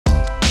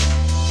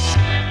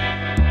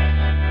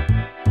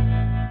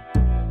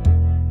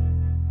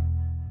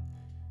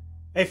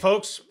Hey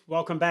folks,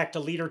 welcome back to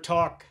Leader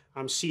Talk.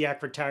 I'm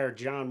SEAC retired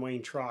John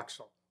Wayne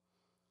Troxell.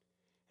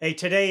 Hey,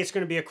 today it's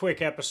going to be a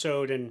quick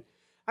episode, and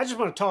I just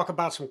want to talk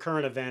about some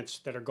current events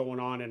that are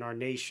going on in our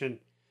nation,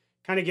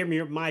 kind of give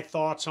me my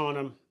thoughts on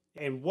them,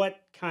 and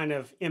what kind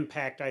of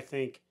impact I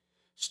think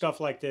stuff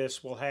like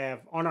this will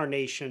have on our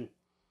nation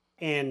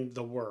and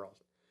the world.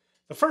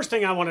 The first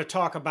thing I want to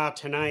talk about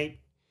tonight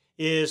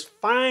is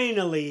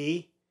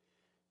finally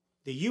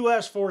the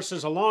U.S.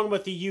 forces, along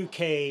with the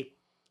U.K.,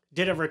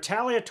 did a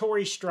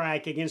retaliatory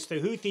strike against the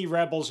Houthi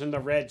rebels in the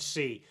Red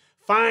Sea.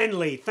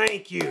 Finally,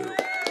 thank you.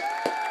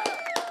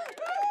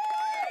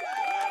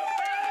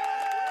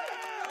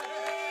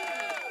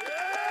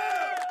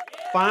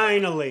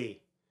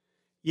 Finally.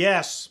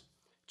 Yes,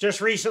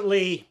 just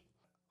recently,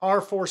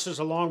 our forces,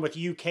 along with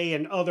UK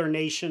and other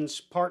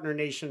nations, partner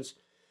nations,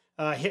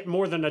 hit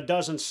more than a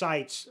dozen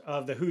sites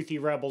of the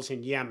Houthi rebels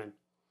in Yemen.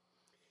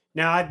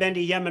 Now, I've been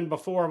to Yemen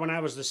before when I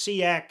was the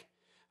SEAC.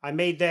 I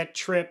made that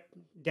trip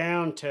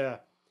down to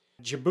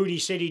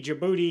Djibouti City,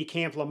 Djibouti,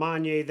 Camp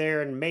Lamagna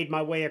there, and made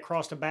my way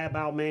across the Bab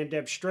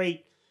al-Mandeb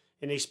Strait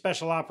in a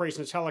special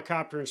operations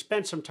helicopter and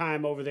spent some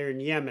time over there in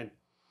Yemen.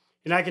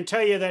 And I can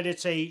tell you that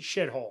it's a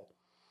shithole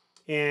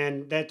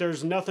and that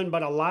there's nothing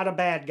but a lot of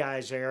bad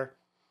guys there.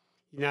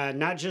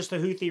 Not just the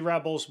Houthi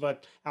rebels,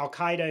 but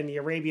Al-Qaeda in the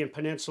Arabian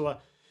Peninsula.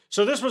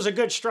 So this was a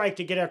good strike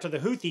to get after the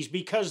Houthis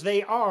because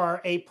they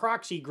are a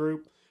proxy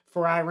group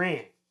for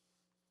Iran.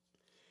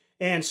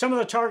 And some of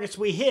the targets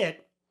we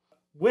hit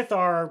with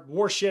our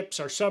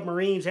warships, our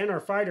submarines, and our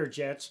fighter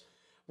jets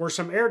were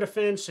some air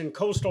defense and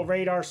coastal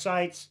radar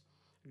sites,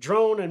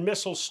 drone and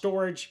missile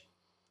storage,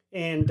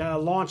 and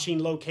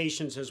launching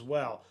locations as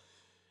well.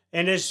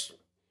 And if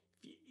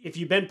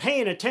you've been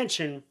paying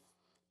attention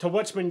to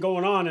what's been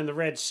going on in the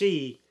Red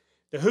Sea,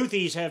 the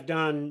Houthis have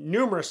done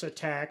numerous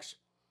attacks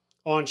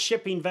on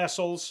shipping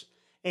vessels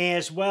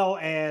as well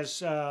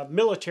as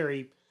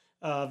military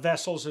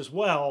vessels as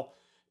well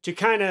to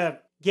kind of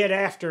get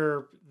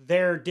after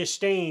their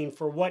disdain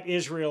for what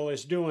Israel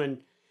is doing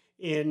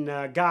in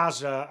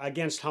Gaza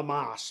against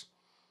Hamas.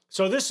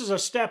 So this is a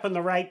step in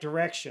the right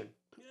direction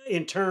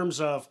in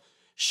terms of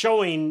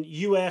showing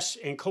U.S.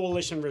 and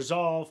coalition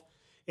resolve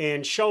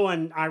and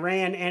showing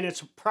Iran and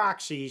its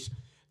proxies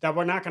that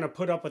we're not going to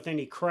put up with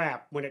any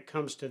crap when it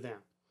comes to them.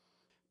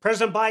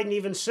 President Biden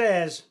even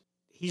says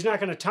he's not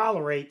going to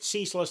tolerate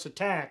ceaseless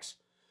attacks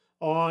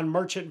on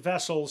merchant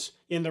vessels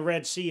in the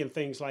Red Sea and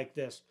things like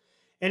this.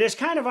 And it's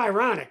kind of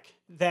ironic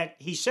that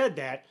he said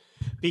that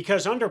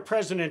because under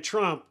President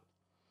Trump,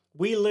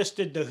 we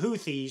listed the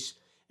Houthis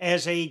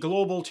as a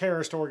global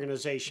terrorist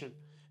organization.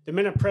 The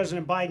minute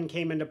President Biden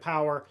came into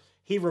power,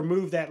 he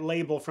removed that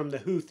label from the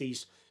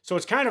Houthis. So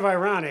it's kind of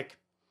ironic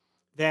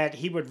that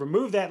he would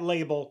remove that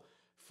label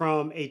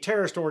from a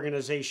terrorist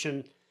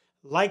organization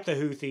like the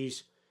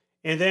Houthis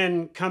and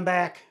then come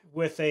back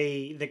with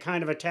the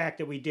kind of attack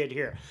that we did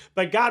here.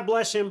 But God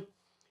bless him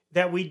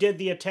that we did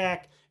the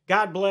attack.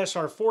 God bless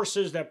our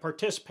forces that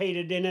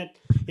participated in it,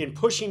 in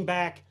pushing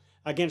back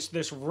against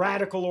this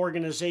radical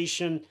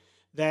organization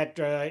that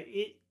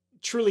it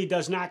truly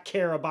does not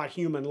care about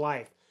human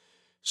life.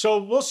 So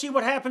we'll see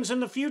what happens in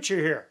the future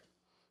here.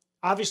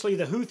 Obviously,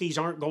 the Houthis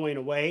aren't going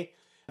away.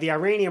 The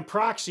Iranian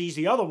proxies,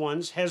 the other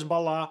ones,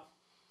 Hezbollah,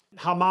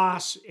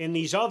 Hamas, and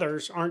these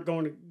others aren't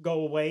going to go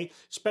away,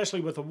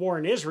 especially with the war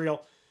in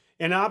Israel.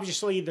 And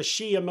obviously, the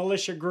Shia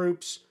militia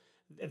groups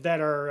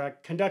that are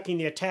conducting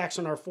the attacks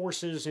on our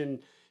forces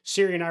in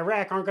Syria and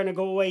Iraq aren't going to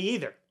go away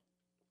either.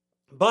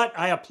 But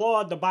I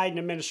applaud the Biden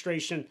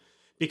administration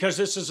because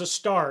this is a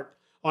start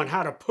on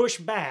how to push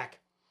back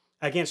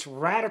against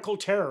radical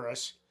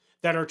terrorists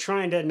that are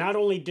trying to not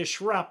only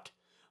disrupt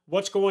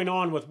what's going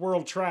on with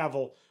world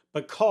travel,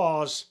 but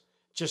cause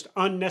just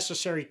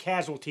unnecessary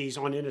casualties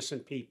on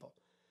innocent people.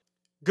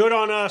 Good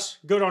on us,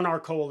 good on our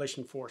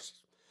coalition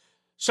forces.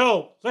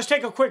 So let's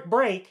take a quick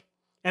break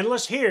and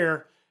let's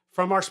hear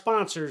from our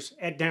sponsors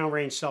at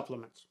Downrange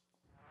Supplements.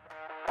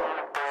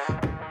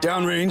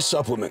 Downrange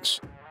Supplements.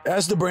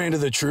 As the brand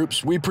of the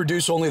troops, we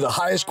produce only the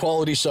highest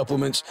quality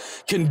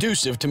supplements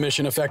conducive to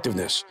mission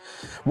effectiveness.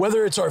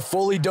 Whether it's our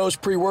fully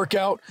dosed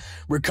pre-workout,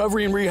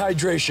 recovery and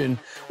rehydration,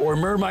 or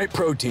Mermite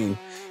protein,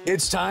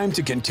 it's time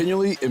to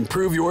continually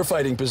improve your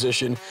fighting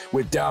position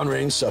with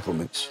Downrange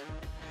Supplements.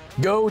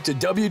 Go to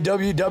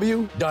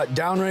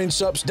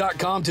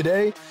www.downrangesups.com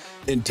today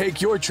and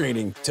take your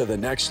training to the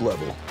next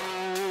level.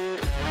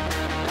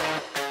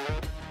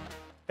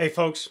 Hey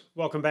folks,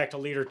 welcome back to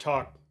Leader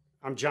Talk.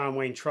 I'm John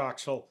Wayne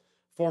Troxell,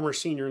 former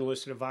senior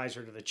enlisted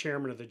advisor to the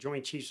chairman of the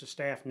Joint Chiefs of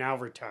Staff, now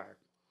retired.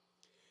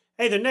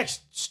 Hey, the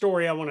next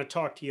story I want to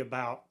talk to you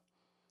about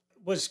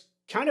was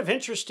kind of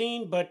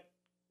interesting, but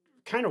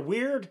kind of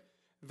weird,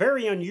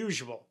 very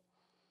unusual.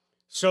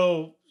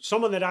 So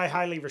someone that I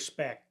highly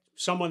respect,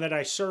 someone that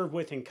I served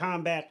with in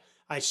combat,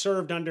 I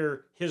served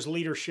under his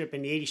leadership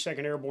in the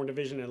 82nd Airborne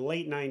Division in the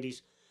late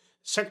 90s,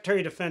 Secretary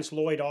of Defense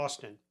Lloyd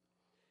Austin,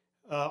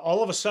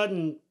 all of a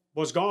sudden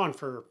was gone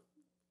for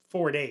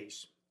 4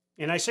 days.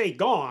 And I say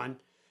gone,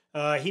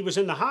 he was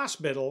in the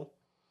hospital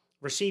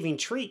receiving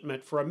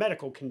treatment for a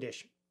medical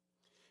condition.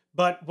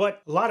 But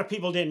what a lot of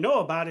people didn't know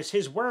about is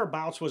his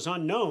whereabouts was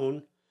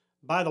unknown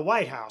by the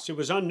White House. It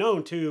was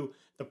unknown to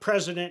the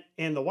president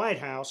and the White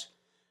House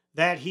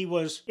that he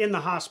was in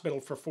the hospital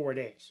for 4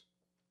 days.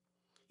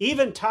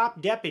 Even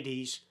top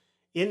deputies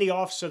in the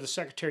Office of the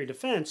Secretary of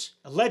Defense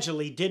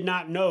allegedly did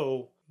not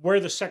know where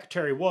the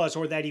secretary was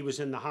or that he was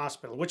in the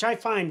hospital, which I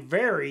find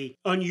very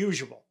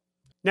unusual.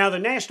 Now, the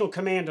National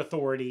Command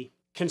Authority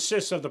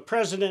consists of the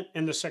President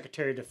and the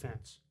Secretary of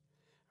Defense.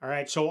 All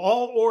right, so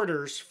all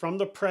orders from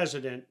the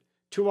President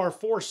to our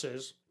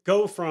forces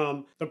go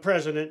from the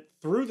President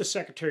through the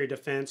Secretary of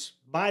Defense,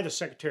 by the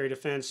Secretary of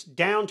Defense,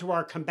 down to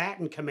our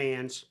combatant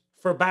commands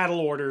for battle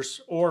orders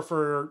or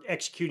for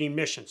executing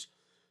missions.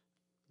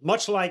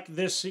 Much like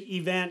this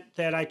event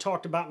that I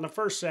talked about in the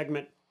first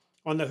segment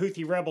on the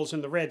Houthi rebels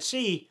in the Red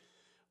Sea,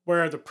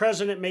 where the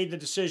President made the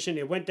decision,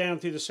 it went down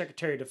through the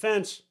Secretary of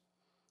Defense,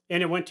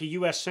 and it went to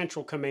U.S.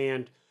 Central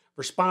Command,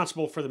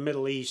 responsible for the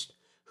Middle East,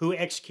 who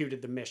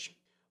executed the mission.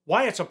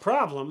 Why it's a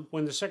problem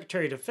when the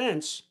Secretary of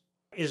Defense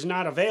is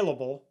not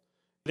available,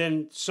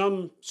 then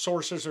some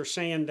sources are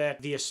saying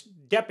that the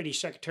Deputy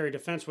Secretary of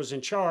Defense was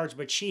in charge,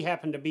 but she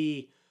happened to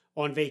be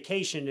on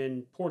vacation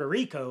in Puerto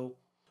Rico.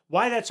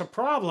 Why that's a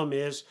problem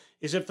is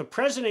if the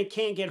President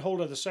can't get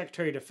hold of the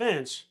Secretary of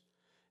Defense,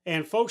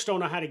 and folks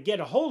don't know how to get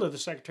a hold of the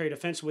Secretary of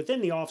Defense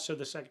within the Office of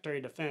the Secretary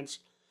of Defense,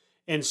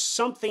 and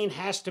something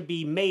has to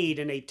be made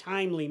in a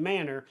timely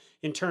manner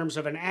in terms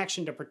of an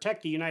action to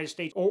protect the United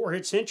States or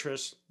its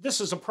interests, this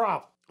is a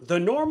problem. The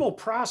normal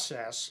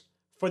process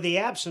for the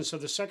absence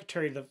of the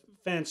Secretary of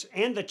Defense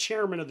and the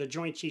Chairman of the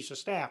Joint Chiefs of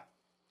Staff,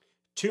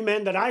 two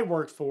men that I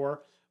worked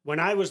for when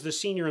I was the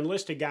senior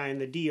enlisted guy in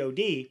the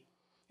DOD,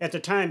 at the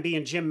time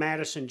being Jim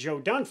Madison, Joe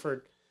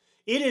Dunford,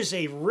 it is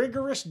a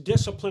rigorous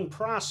discipline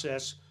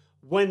process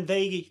when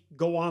they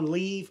go on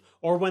leave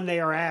or when they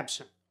are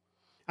absent.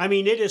 I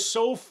mean, it is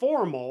so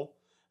formal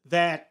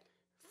that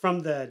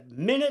from the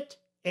minute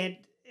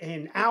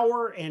and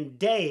hour and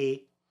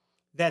day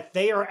that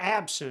they are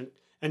absent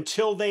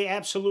until they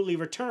absolutely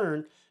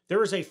return,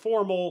 there is a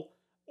formal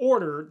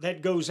order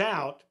that goes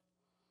out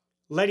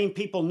letting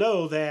people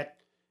know that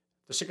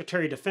the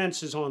Secretary of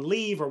Defense is on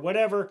leave or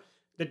whatever.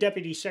 The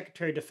Deputy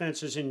Secretary of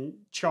Defense is in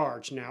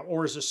charge now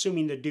or is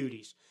assuming the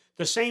duties.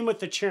 The same with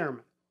the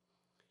chairman.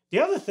 The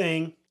other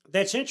thing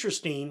that's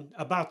interesting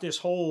about this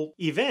whole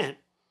event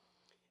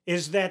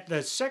is that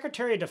the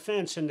Secretary of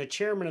Defense and the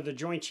Chairman of the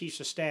Joint Chiefs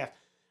of Staff,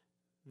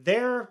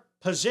 their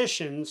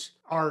positions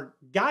are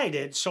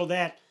guided so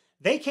that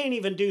they can't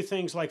even do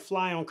things like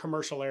fly on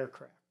commercial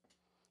aircraft.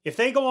 If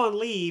they go on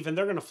leave and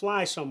they're going to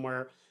fly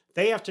somewhere,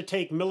 they have to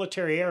take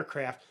military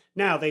aircraft.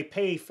 Now, they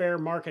pay fair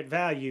market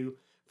value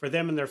for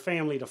them and their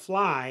family to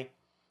fly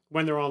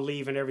when they're on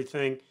leave and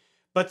everything,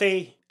 but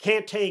they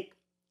can't take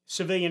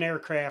civilian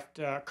aircraft,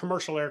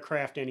 commercial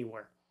aircraft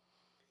anywhere.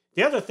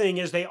 The other thing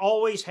is they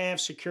always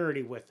have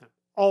security with them,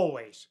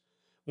 always.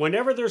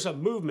 Whenever there's a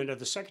movement of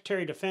the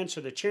Secretary of Defense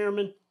or the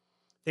Chairman,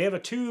 they have a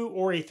 2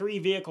 or a 3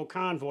 vehicle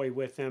convoy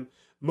with them,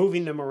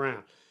 moving them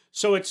around.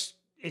 So it's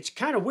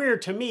kind of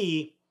weird to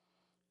me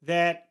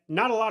that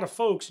not a lot of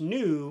folks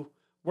knew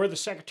where the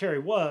Secretary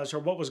was or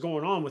what was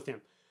going on with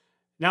him.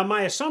 Now,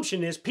 my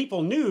assumption is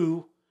people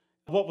knew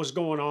what was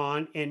going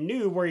on and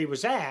knew where he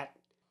was at,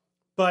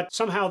 but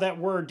somehow that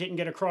word didn't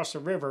get across the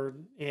river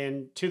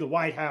and to the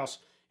White House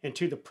and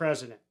to the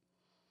President.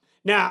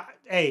 Now,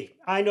 hey,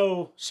 I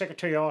know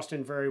Secretary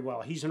Austin very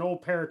well. He's an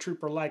old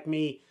paratrooper like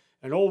me,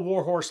 an old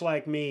warhorse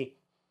like me,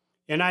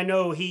 and I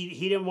know he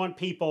didn't want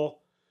people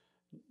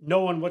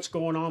knowing what's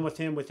going on with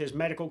him with his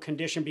medical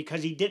condition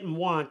because he didn't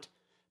want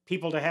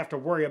people to have to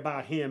worry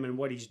about him and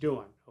what he's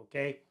doing,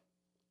 okay?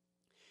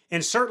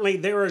 And certainly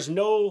there is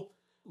no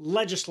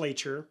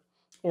legislature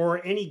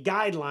or any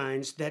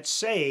guidelines that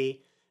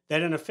say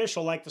that an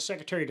official like the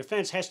Secretary of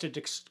Defense has to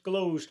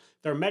disclose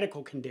their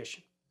medical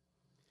condition.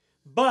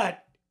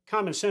 But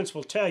common sense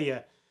will tell you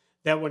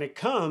that when it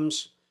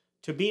comes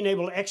to being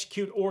able to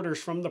execute orders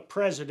from the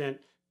President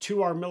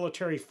to our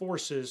military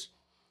forces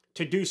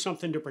to do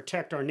something to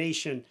protect our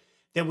nation,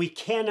 then we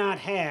cannot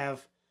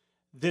have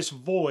this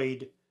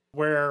void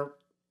where,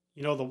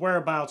 the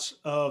whereabouts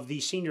of the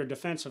senior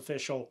defense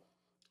official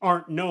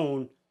aren't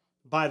known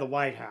by the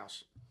White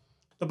House.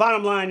 The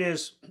bottom line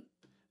is,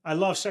 I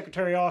love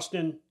Secretary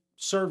Austin,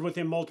 served with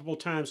him multiple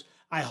times.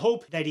 I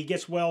hope that he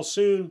gets well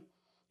soon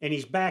and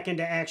he's back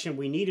into action.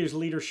 We need his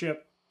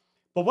leadership.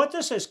 But what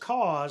this has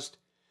caused,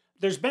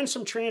 there's been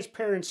some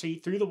transparency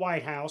through the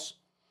White House,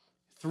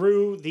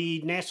 through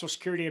the National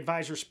Security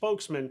Advisor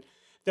spokesman,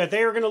 that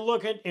they are going to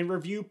look at and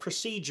review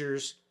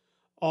procedures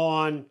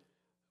on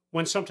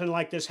when something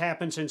like this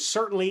happens. And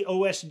certainly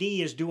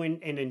OSD is doing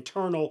an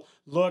internal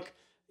look.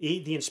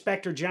 The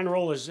Inspector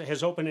General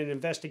has opened an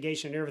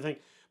investigation and everything.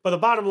 But the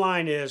bottom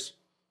line is,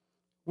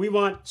 we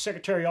want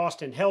Secretary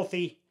Austin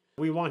healthy.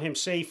 We want him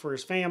safe for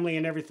his family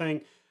and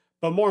everything.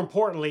 But more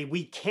importantly,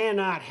 we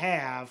cannot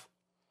have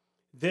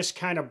this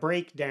kind of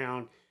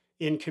breakdown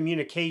in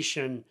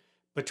communication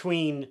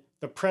between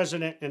the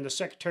President and the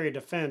Secretary of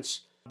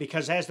Defense,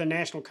 because as the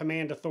National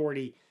Command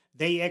Authority,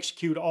 they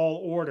execute all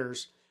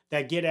orders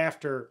that get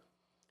after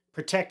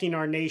protecting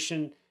our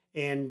nation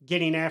and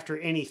getting after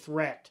any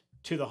threat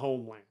to the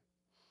homeland.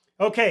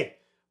 Okay,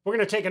 we're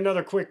going to take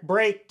another quick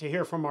break to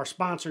hear from our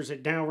sponsors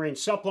at Downrange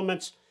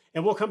Supplements,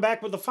 and we'll come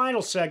back with the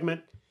final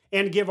segment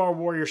and give our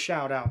warrior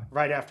shout out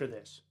right after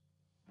this.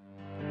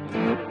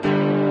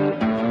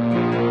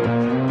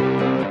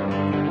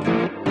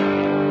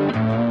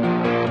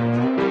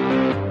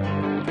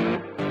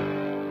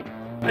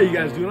 How you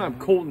guys doing? I'm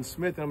Colton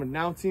Smith, and I'm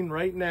announcing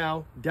right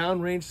now,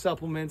 Downrange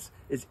Supplements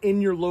is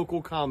in your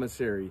local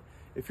commissary.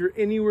 If you're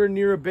anywhere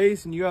near a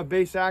base and you have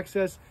base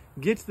access,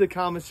 get to the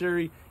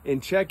commissary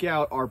and check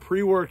out our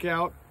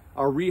pre-workout,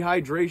 our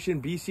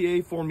rehydration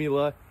BCA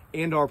formula,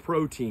 and our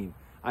protein.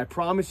 I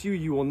promise you,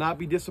 you will not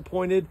be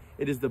disappointed.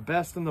 It is the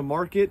best in the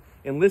market.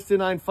 And Listed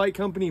 9 Fight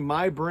Company,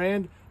 my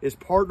brand, is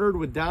partnered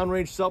with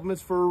Downrange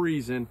Supplements for a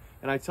reason.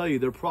 And I tell you,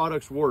 their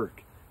products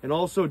work. And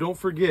also, don't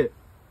forget,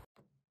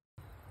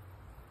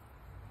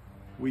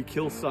 we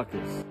kill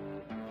suckers.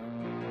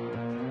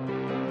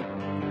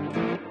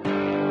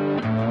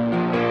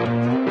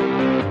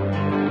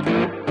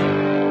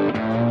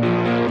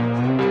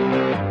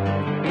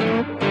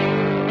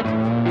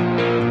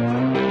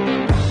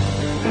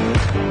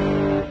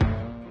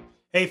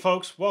 Hey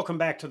folks, welcome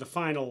back to the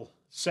final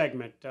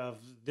segment of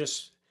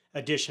this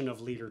edition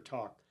of Leader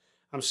Talk.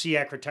 I'm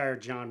SEAC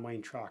retired John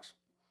Wayne Troxell.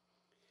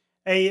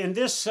 Hey, in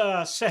this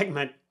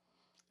segment,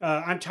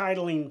 I'm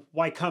titling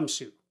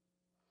Waikumsu,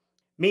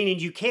 meaning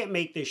you can't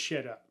make this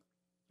shit up,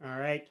 all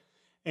right?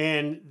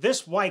 And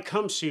this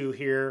Waikumsu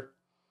here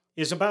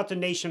is about the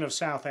nation of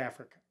South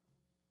Africa.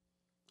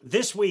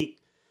 This week,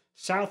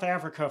 South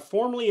Africa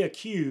formally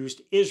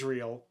accused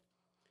Israel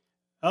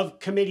of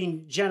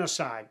committing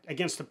genocide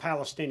against the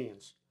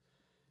Palestinians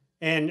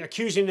and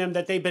accusing them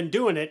that they've been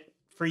doing it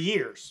for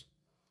years.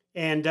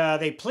 And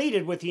they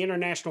pleaded with the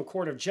International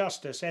Court of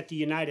Justice at the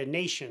United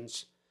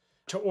Nations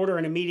to order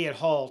an immediate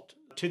halt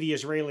to the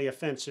Israeli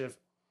offensive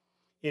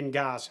in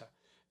Gaza.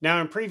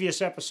 Now, in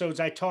previous episodes,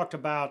 I talked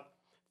about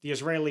the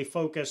Israeli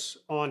focus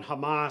on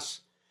Hamas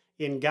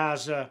in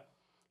Gaza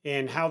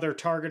and how their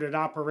targeted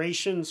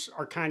operations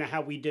are kind of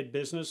how we did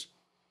business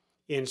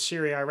in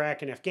Syria,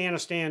 Iraq, and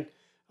Afghanistan.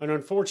 And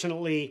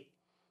unfortunately,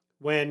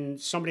 when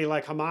somebody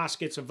like Hamas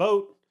gets a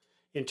vote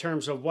in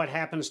terms of what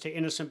happens to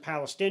innocent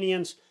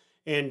Palestinians,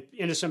 and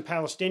innocent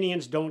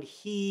Palestinians don't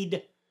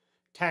heed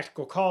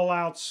tactical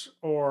callouts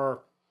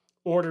or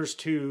orders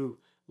to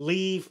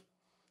leave,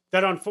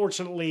 that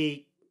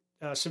unfortunately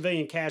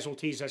civilian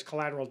casualties as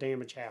collateral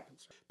damage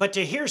happens. But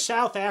to hear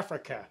South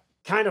Africa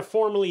kind of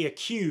formally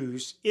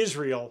accuse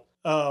Israel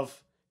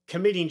of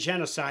committing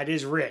genocide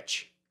is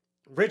rich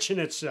in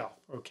itself,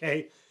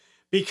 okay?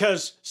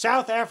 Because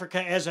South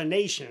Africa as a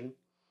nation,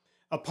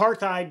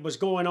 apartheid was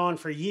going on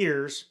for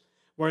years,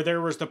 where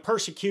there was the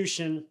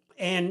persecution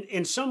and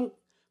in some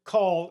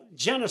call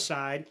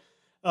genocide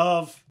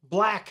of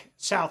black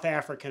South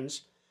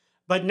Africans.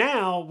 But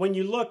now, when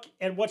you look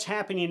at what's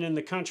happening in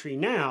the country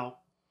now,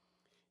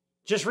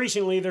 just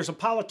recently there's a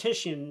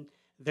politician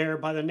there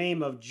by the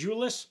name of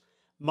Julius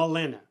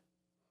Malema.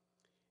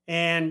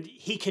 And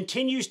he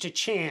continues to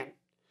chant,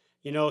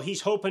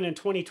 he's hoping in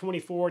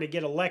 2024 to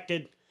get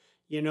elected,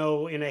 in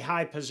a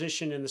high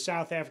position in the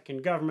South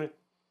African government.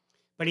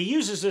 But he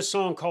uses this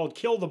song called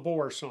Kill the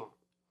Boer Song.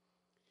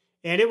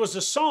 And it was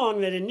a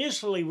song that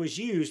initially was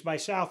used by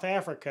South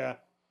Africa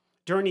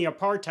during the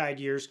apartheid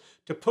years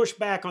to push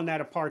back on that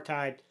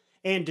apartheid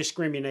and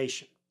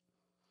discrimination.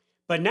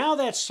 But now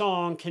that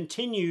song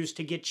continues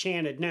to get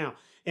chanted now,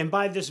 and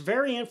by this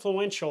very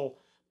influential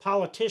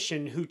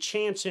politician who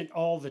chants it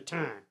all the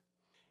time.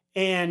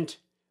 And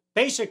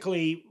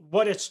basically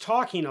what it's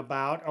talking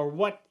about, or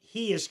what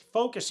he is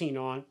focusing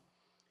on,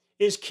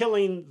 is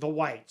killing the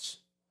whites.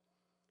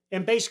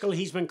 And basically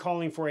he's been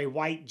calling for a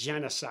white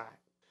genocide.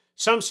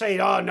 Some say,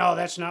 oh no,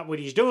 that's not what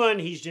he's doing.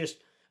 He's just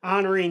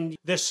honoring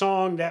this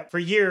song that for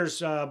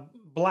years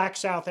black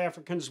South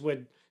Africans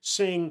would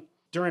sing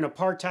during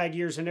apartheid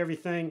years and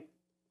everything.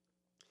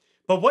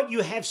 But what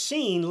you have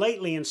seen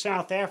lately in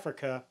South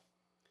Africa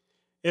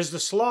is the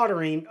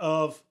slaughtering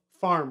of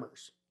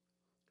farmers,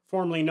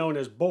 formerly known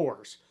as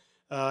Boers,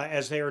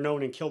 as they are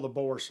known in Kill the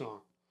Boer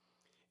Song.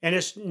 And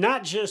it's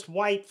not just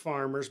white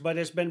farmers, but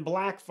it's been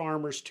black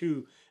farmers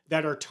too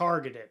that are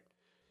targeted.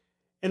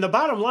 And the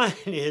bottom line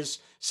is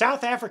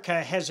South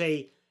Africa has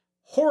a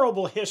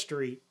horrible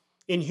history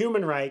in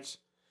human rights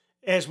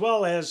as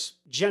well as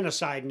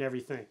genocide and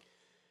everything.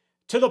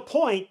 To the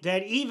point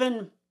that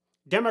even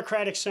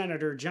Democratic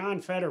Senator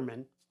John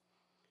Fetterman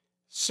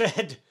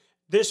said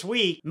this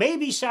week,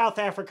 maybe South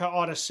Africa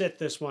ought to sit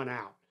this one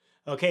out,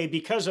 okay,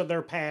 because of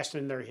their past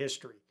and their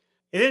history.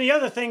 And then the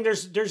other thing,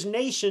 there's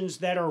nations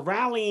that are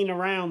rallying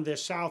around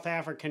this South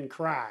African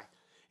cry.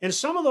 And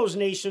some of those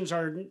nations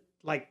are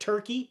like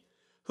Turkey,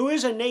 who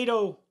is a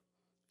NATO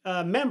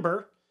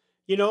member,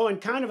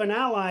 and kind of an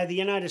ally of the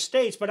United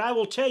States. But I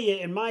will tell you,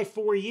 in my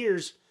 4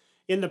 years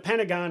in the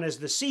Pentagon as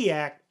the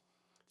SEAC,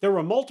 there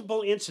were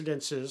multiple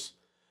incidences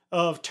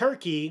of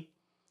Turkey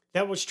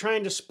that was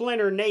trying to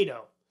splinter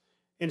NATO.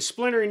 and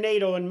splintering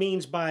NATO and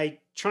means by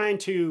trying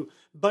to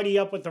buddy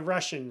up with the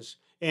Russians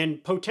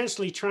and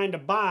potentially trying to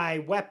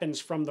buy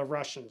weapons from the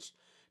Russians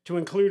to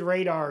include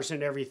radars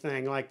and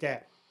everything like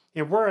that.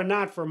 And were it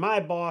not for my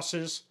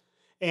bosses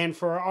and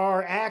for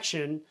our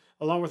action,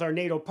 along with our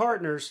NATO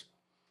partners,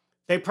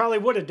 they probably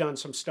would have done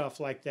some stuff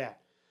like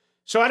that.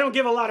 So I don't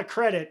give a lot of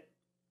credit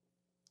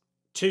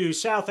to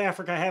South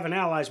Africa having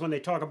allies when they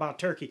talk about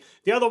Turkey.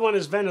 The other one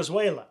is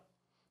Venezuela.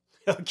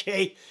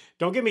 Okay,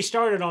 don't get me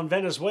started on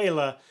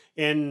Venezuela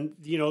and,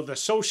 you know, the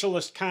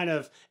socialist kind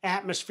of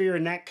atmosphere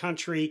in that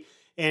country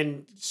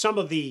and some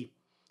of the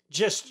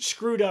just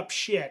screwed up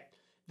shit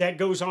that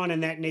goes on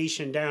in that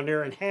nation down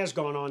there and has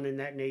gone on in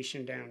that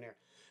nation down there.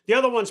 The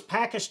other one's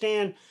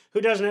Pakistan, who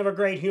doesn't have a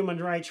great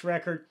human rights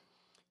record.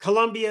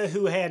 Colombia,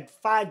 who had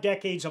 5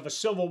 decades of a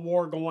civil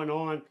war going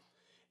on,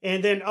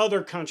 and then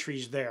other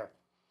countries there.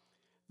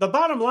 The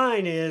bottom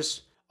line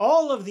is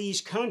all of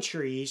these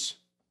countries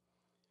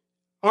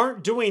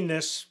aren't doing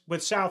this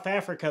with South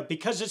Africa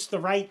because it's the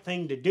right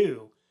thing to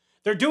do.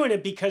 They're doing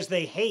it because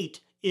they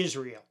hate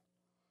Israel.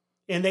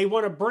 And they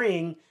want to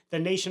bring the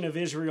nation of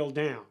Israel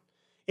down.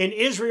 And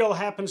Israel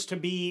happens to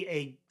be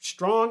a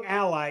strong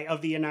ally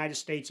of the United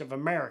States of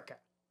America.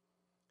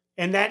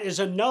 And that is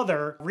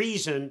another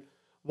reason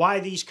why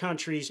these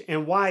countries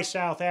and why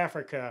South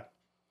Africa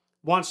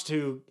wants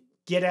to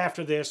get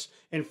after this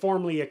and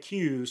formally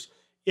accuse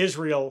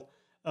Israel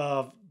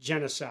of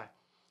genocide.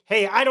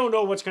 Hey, I don't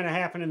know what's going to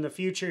happen in the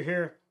future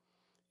here,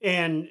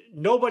 and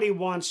nobody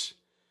wants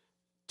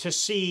to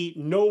see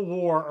no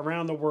war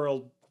around the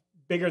world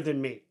bigger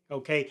than me,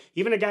 okay?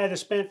 Even a guy that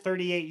spent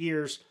 38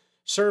 years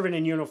serving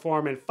in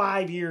uniform and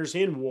 5 years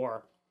in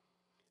war,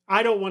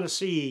 I don't want to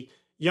see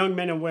young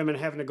men and women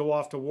having to go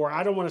off to war.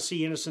 I don't want to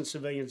see innocent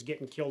civilians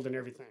getting killed and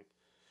everything.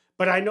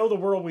 But I know the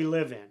world we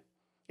live in,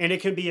 and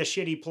it can be a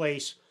shitty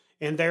place,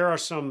 and there are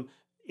some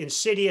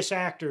insidious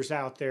actors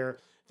out there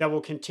that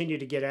will continue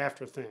to get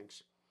after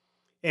things.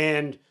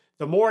 And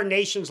the more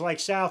nations like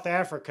South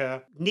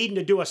Africa needing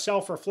to do a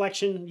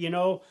self-reflection, you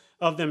know,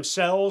 of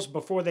themselves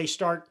before they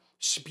start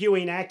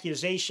spewing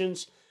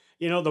accusations,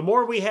 you know, the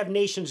more we have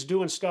nations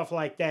doing stuff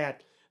like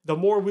that, the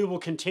more we will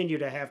continue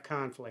to have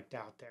conflict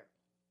out there.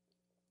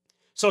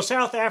 So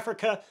South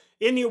Africa,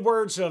 in the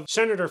words of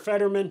Senator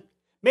Fetterman,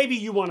 maybe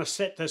you want to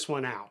sit this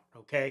one out,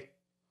 okay?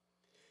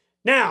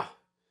 Now,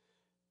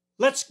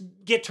 let's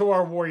get to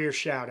our warrior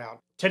shout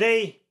out.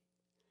 Today,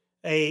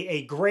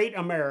 a great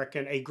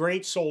American, a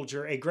great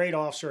soldier, a great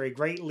officer, a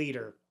great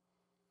leader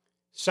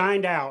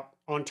signed out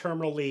on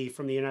terminal leave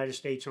from the United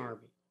States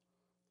Army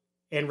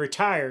and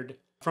retired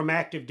from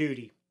active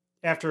duty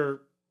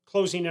after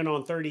closing in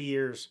on 30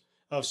 years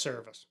of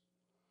service.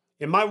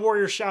 And my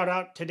warrior shout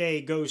out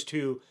today goes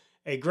to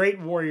a great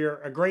warrior,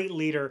 a great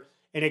leader,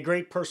 and a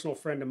great personal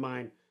friend of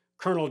mine,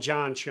 Colonel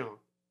John Chung.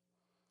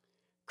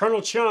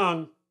 Colonel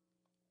Chung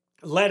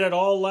led at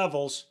all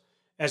levels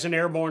as an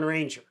airborne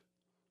ranger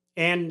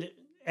and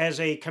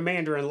as a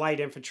commander in light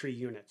infantry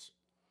units.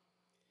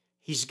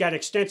 He's got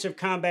extensive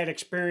combat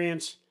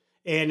experience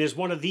and is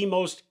one of the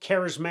most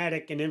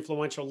charismatic and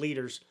influential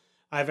leaders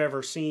I've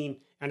ever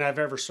seen and I've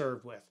ever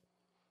served with.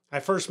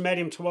 I first met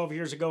him 12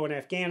 years ago in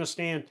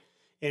Afghanistan,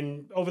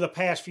 and over the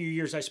past few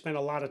years I spent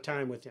a lot of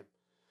time with him.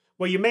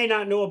 Well, you may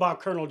not know about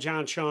Colonel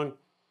John Chung.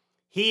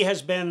 He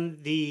has been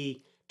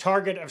the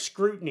target of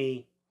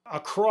scrutiny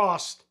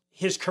across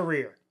his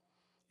career,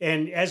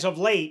 and as of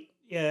late,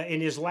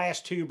 in his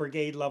last 2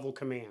 brigade level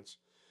commands,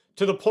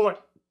 to the point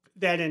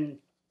that in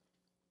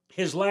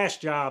his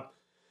last job,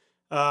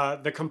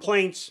 the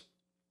complaints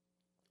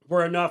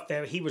were enough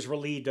that he was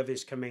relieved of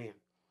his command.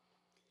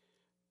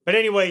 But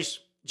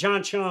anyways,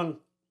 John Chung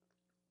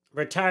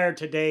retired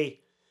today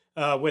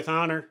with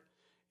honor,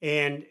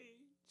 and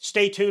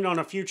stay tuned on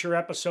a future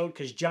episode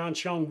because John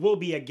Chung will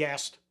be a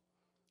guest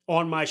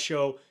on my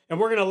show, and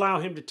we're going to allow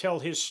him to tell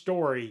his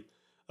story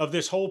of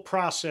this whole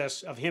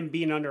process of him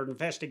being under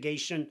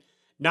investigation,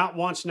 not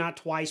once, not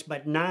twice,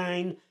 but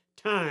 9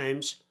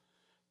 times,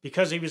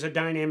 because he was a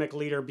dynamic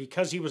leader,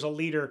 because he was a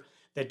leader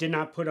that did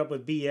not put up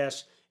with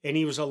BS, and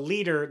he was a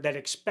leader that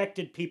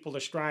expected people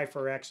to strive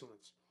for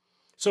excellence.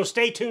 So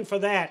stay tuned for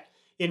that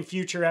in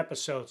future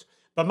episodes.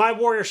 But my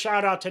warrior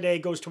shout out today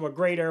goes to a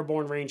great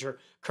airborne ranger,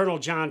 Colonel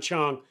John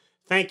Chung.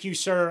 Thank you,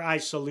 sir. I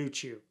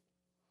salute you.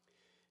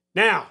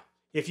 Now,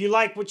 if you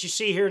like what you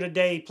see here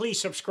today,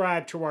 please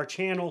subscribe to our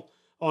channel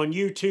on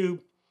YouTube.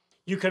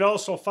 You can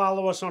also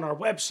follow us on our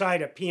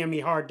website at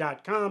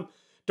pmehard.com.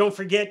 Don't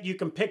forget, you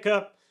can pick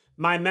up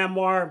my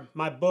memoir,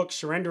 my book,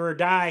 Surrender or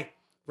Die,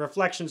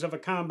 Reflections of a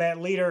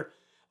Combat Leader,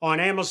 on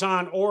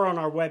Amazon or on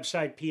our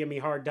website,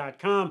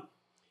 pmehard.com.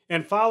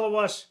 And follow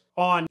us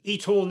on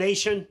eTool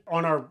Nation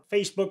on our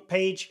Facebook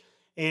page.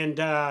 And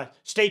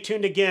stay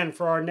tuned again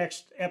for our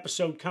next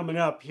episode coming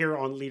up here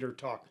on Leader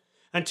Talk.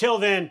 Until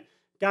then,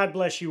 God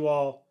bless you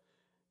all.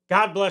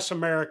 God bless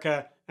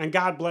America. And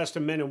God bless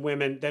the men and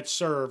women that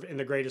serve in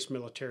the greatest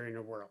military in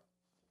the world.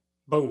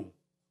 Boom.